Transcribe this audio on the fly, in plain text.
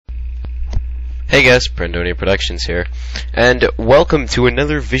Hey guys, Brandonia Productions here, and welcome to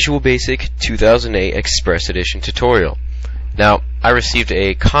another Visual Basic 2008 Express Edition tutorial. Now, I received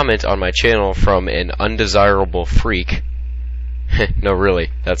a comment on my channel from an undesirable freak. No,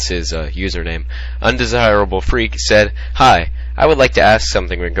 really, that's his username. Undesirable Freak said, "Hi, I would like to ask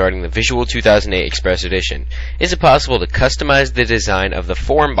something regarding the Visual 2008 Express Edition. Is it possible to customize the design of the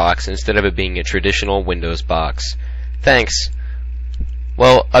form box instead of it being a traditional Windows box? Thanks."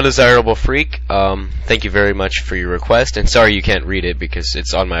 Well, Undesirable Freak, thank you very much for your request, and sorry you can't read it because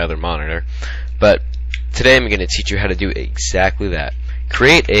it's on my other monitor. But today I'm going to teach you how to do exactly that.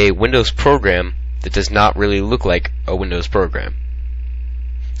 Create a Windows program that does not really look like a Windows program.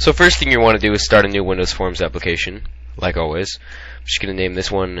 So first thing you want to do is start a new Windows Forms application, like always. I'm just going to name this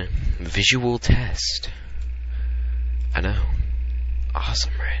one Visual Test. I know.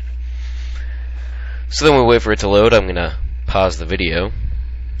 Awesome, right? So then we'll wait for it to load. I'm going to pause the video.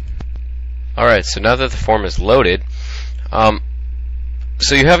 Alright, so now that the form is loaded,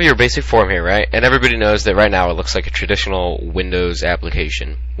 so you have your basic form here, right? And everybody knows that right now it looks like a traditional Windows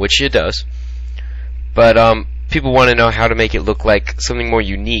application, which it does. But people want to know how to make it look like something more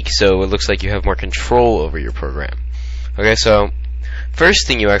unique, so it looks like you have more control over your program. Okay, so first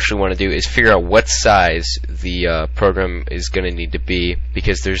thing you actually want to do is figure out what size the program is going to need to be,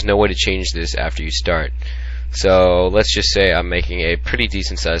 because there's no way to change this after you start. So let's just say I'm making a pretty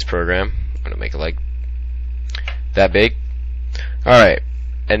decent sized program. I'm going to make it like that big. Alright,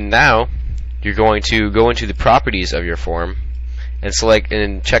 and now you're going to go into the properties of your form and select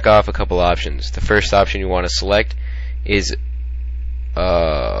and check off a couple options. The first option you want to select is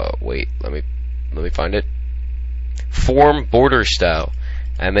wait, let me find it. Form border style,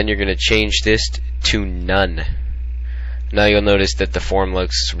 and then you're going to change this to none. Now you'll notice that the form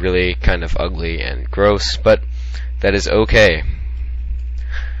looks really kind of ugly and gross, but that is okay.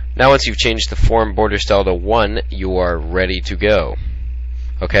 Now once you've changed the form border style to 1, you are ready to go.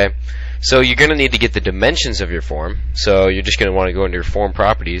 Okay? So you're going to need to get the dimensions of your form. So you're just going to want to go into your form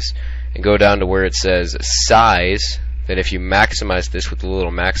properties and go down to where it says size. Then if you maximize this with the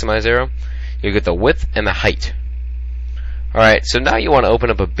little maximize arrow, you'll get the width and the height. Alright, so now you want to open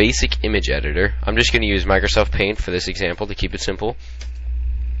up a basic image editor. I'm just going to use Microsoft Paint for this example to keep it simple.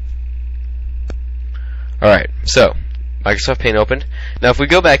 Alright, so Microsoft Paint opened. Now if we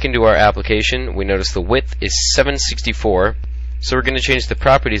go back into our application, we notice the width is 764. So we're going to change the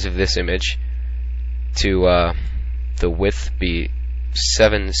properties of this image to the width be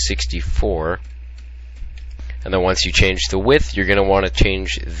 764. And then once you change the width, you're going to want to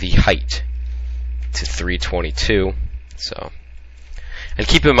change the height to 322. So, and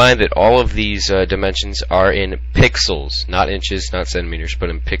keep in mind that all of these dimensions are in pixels, not inches, not centimeters, but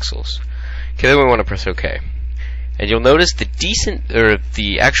in pixels. Okay, then we want to press OK. And you'll notice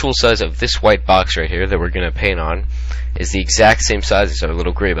the actual size of this white box right here that we're going to paint on is the exact same size as our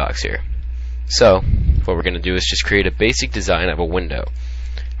little gray box here. So, what we're going to do is just create a basic design of a window.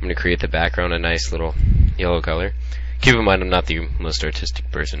 I'm going to create the background a nice little yellow color. Keep in mind I'm not the most artistic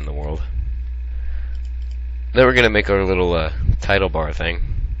person in the world. Then we're going to make our little title bar thing.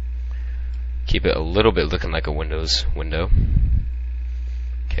 Keep it a little bit looking like a Windows window.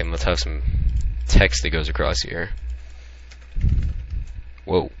 Okay, let's have some text that goes across here.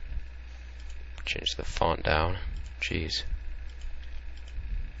 Whoa. Change the font down. Jeez.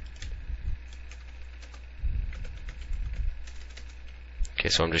 Okay,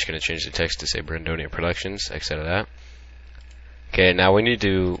 so I'm just going to change the text to say Brandonia Productions, exit of that. Okay, now we need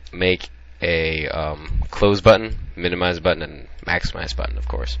to make a close button, minimize button, and maximize button, of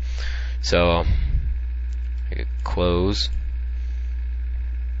course. So, close,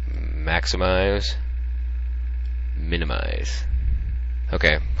 maximize, minimize.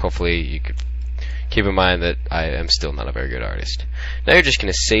 Okay, hopefully you could keep in mind that I am still not a very good artist. Now you're just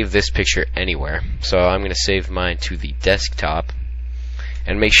going to save this picture anywhere. So I'm going to save mine to the desktop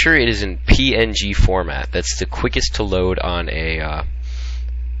and make sure it is in PNG format. That's the quickest to load on a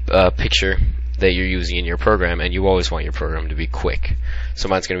picture that you're using in your program, and you always want your program to be quick. So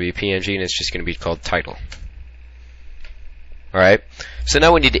mine's going to be PNG, and it's just going to be called title. Alright, so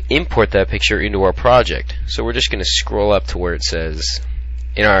now we need to import that picture into our project. So we're just going to scroll up to where it says,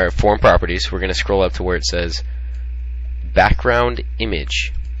 in our form properties, we're going to scroll up to where it says background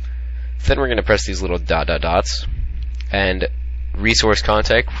image. Then we're going to press these little dots, and resource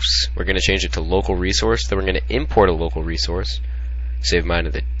contacts, we're going to change it to local resource. Then we're going to import a local resource. Save mine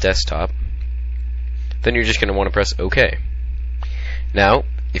to the desktop. Then you're just going to want to press OK. Now,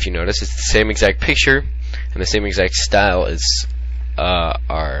 if you notice, it's the same exact picture and the same exact style as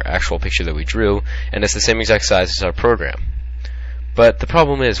our actual picture that we drew, and it's the same exact size as our program. But the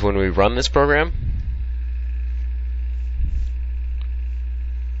problem is, when we run this program,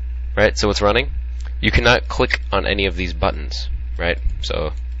 right? So it's running. You cannot click on any of these buttons, right?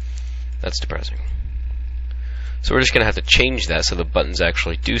 So that's depressing. So we're just going to have to change that so the buttons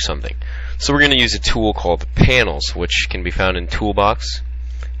actually do something. So we're going to use a tool called panels, which can be found in Toolbox,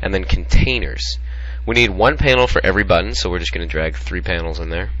 and then containers. We need one panel for every button, so we're just going to drag 3 panels in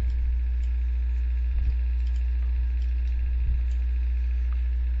there.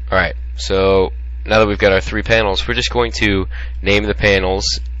 Alright, so now that we've got our 3 panels, we're just going to name the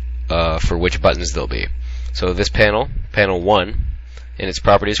panels for which buttons they'll be. So this panel, panel 1, in its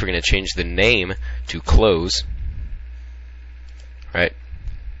properties, we're going to change the name to close. Right?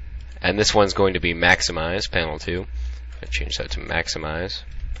 And this one's going to be maximize, panel 2. I'm going to change that to maximize.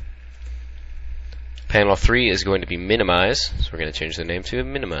 Panel 3 is going to be minimize, so we're going to change the name to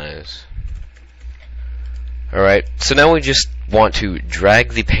minimize. Alright, so now we just want to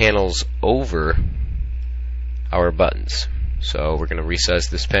drag the panels over our buttons. So we're going to resize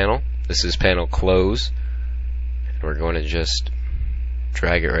this panel. This is panel close. And we're going to just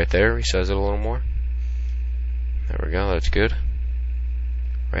drag it right there, resize it a little more. There we go, that's good.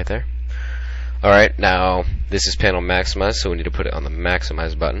 Right there. Alright, now this is panel maximize, so we need to put it on the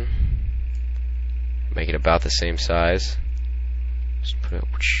maximize button. Make it about the same size. Just put it.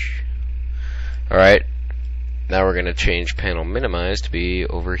 Alright, now we're going to change panel minimize to be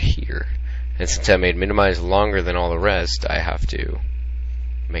over here. And since I made minimize longer than all the rest, I have to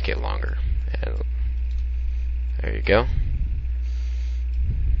make it longer. And there you go.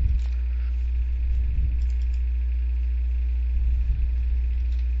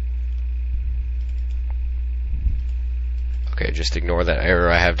 Okay, just ignore that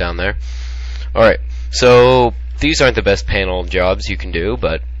error I have down there. Alright, so these aren't the best panel jobs you can do,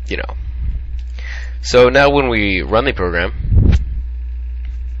 but, you know. So now when we run the program,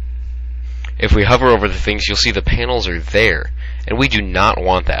 if we hover over the things, you'll see the panels are there, and we do not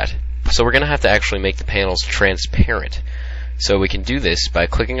want that. So we're going to have to actually make the panels transparent. So we can do this by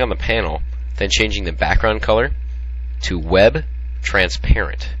clicking on the panel, then changing the background color to web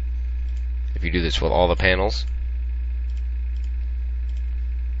transparent. If you do this with all the panels,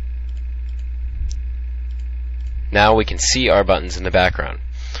 now we can see our buttons in the background.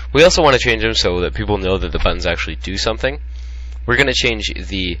 We also want to change them so that people know that the buttons actually do something. We're going to change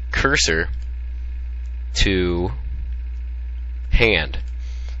the cursor to hand.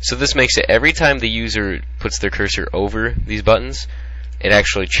 So this makes it every time the user puts their cursor over these buttons, it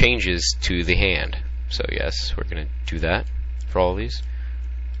actually changes to the hand. So yes, we're going to do that for all of these.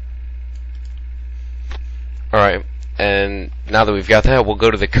 Alright, and now that we've got that, we'll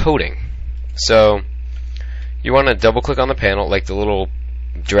go to the coding. So you want to double click on the panel, like the little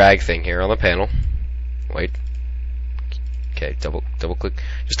drag thing here on the panel. Wait. Okay, double click.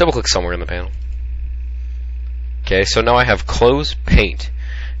 Just double click somewhere in the panel. Okay, so now I have close paint.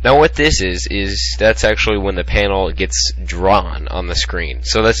 Now what this is that's actually when the panel gets drawn on the screen.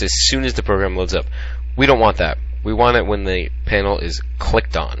 So that's as soon as the program loads up. We don't want that. We want it when the panel is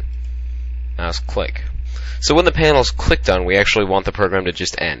clicked on. Mouse click. So when the panel is clicked on, we actually want the program to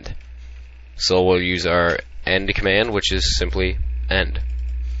just end. So we'll use our end command, which is simply end.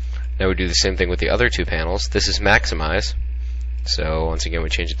 Now we do the same thing with the other 2 panels. This is maximize. So once again we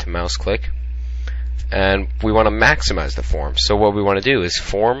change it to mouse click. And we want to maximize the form. So what we want to do is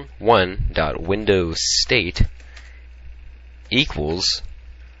form1.windowsState equals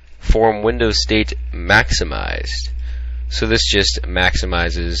form Windows state maximized. So this just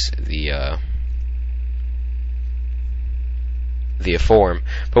maximizes the form.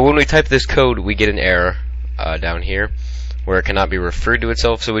 But when we type this code, we get an error down here where it cannot be referred to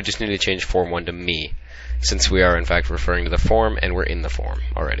itself, so we just need to change form1 to me, since we are in fact referring to the form and we're in the form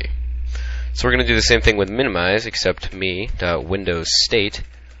already. So we're going to do the same thing with minimize, except me.windowsState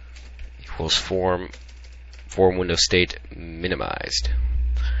equals form Windows state minimized.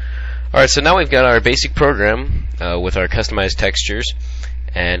 Alright, so now we've got our basic program with our customized textures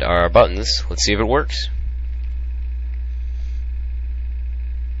and our buttons. Let's see if it works.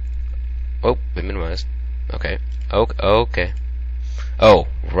 Oh, it minimized. Okay. Okay. Oh,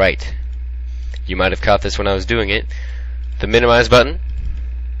 right. You might have caught this when I was doing it. The minimize button,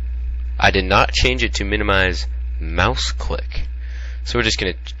 I did not change it to minimize mouse click. So we're just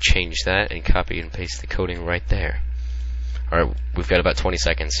going to change that and copy and paste the coding right there. Alright, we've got about 20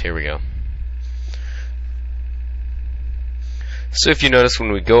 seconds. Here we go. So if you notice,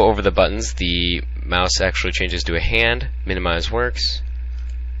 when we go over the buttons, the mouse actually changes to a hand. Minimize works.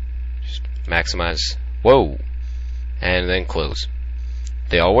 Just maximize. Whoa! And then close.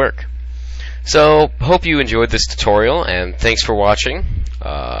 They all work. So, hope you enjoyed this tutorial, and thanks for watching.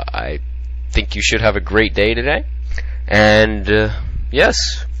 I think you should have a great day today. And,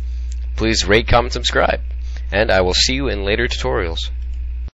 yes, Please rate, comment, subscribe, and I will see you in later tutorials.